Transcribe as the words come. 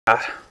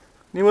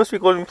You must be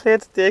going to play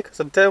today because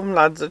the damn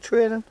lads are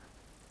training.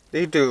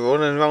 They do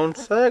running around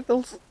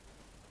circles.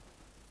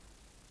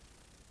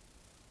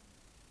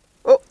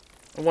 Oh,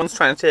 one's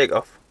trying to take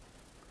off.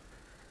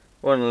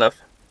 One left.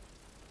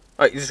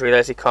 Oh, you just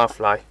realised he can't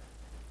fly.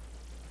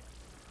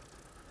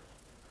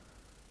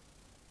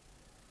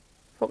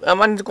 Fuck, that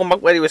man's going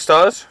back where he was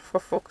started, for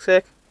fuck's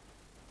sake.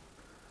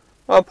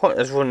 What point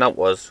his run that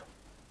was?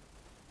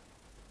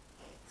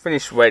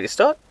 Finish where he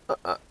started?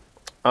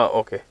 Oh,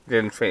 okay. They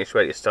didn't finish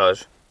where he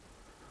started.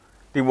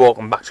 They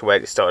walking back to where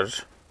they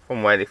started,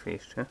 from where they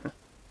finished.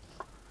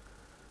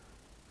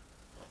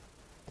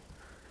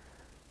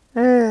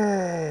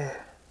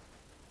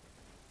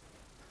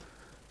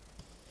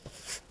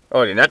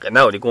 Oh, they're not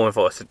now, they're going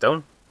for a sit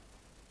down.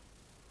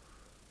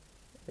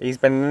 He's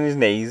bending on his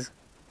knees.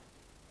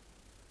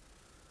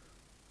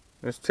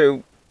 There's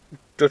two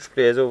Dutch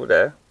players over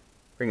there.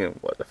 Thinking,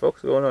 what the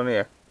fuck's going on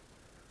here?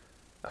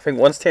 I think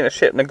one's taking a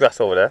shit in the grass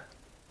over there.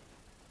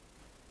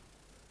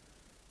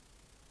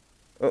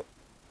 Oh,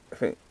 I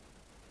think.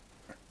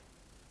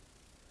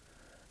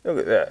 Look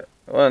at that.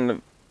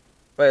 One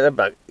right at the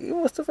back. He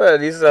must have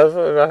heard he's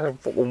a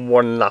fucking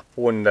one lap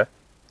wonder.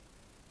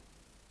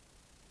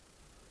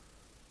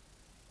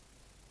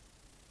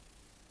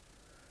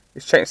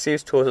 He's checking to see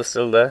his toes are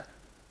still there.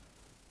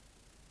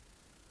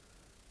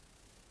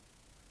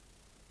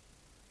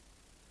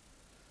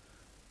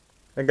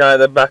 The guy at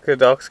the back, the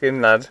dark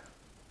skinned lad.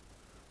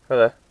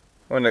 Fella.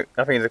 I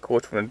think he's a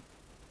coach from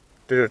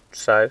the Dutch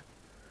side.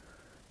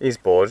 He's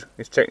bored.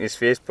 He's checking his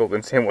Facebook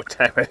and seeing what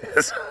time it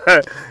is.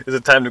 Is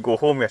it time to go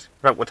home yet?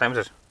 Right, what time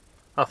is it?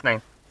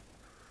 9:30.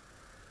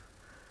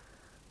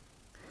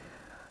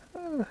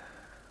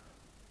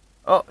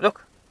 Oh,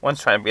 look.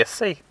 One's trying to be a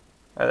C.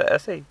 A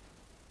C.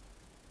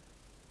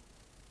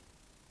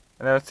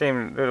 And then I've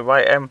seen the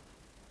white M.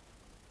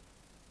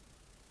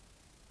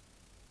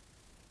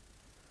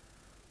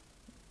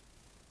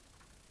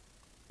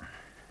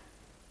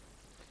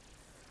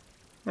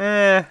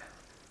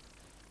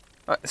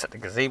 Oh, it's at the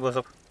gazebo's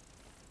up.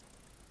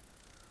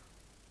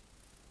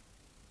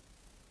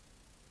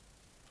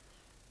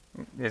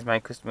 There's my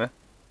customer.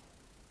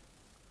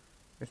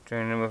 Just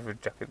trying him with a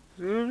jacket.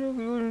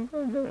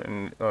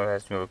 And, oh,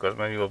 that's another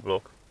customer, you're a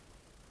bloke.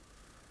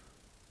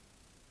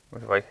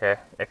 With white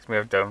hair,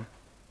 ex-move down.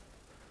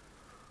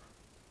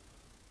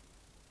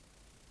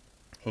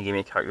 He gave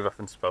me a character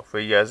reference about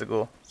 3 years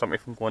ago. Stopped me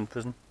from going to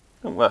prison.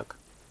 Don't work.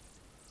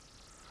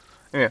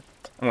 Anyway,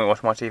 I'm going to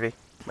watch more TV.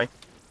 Bye.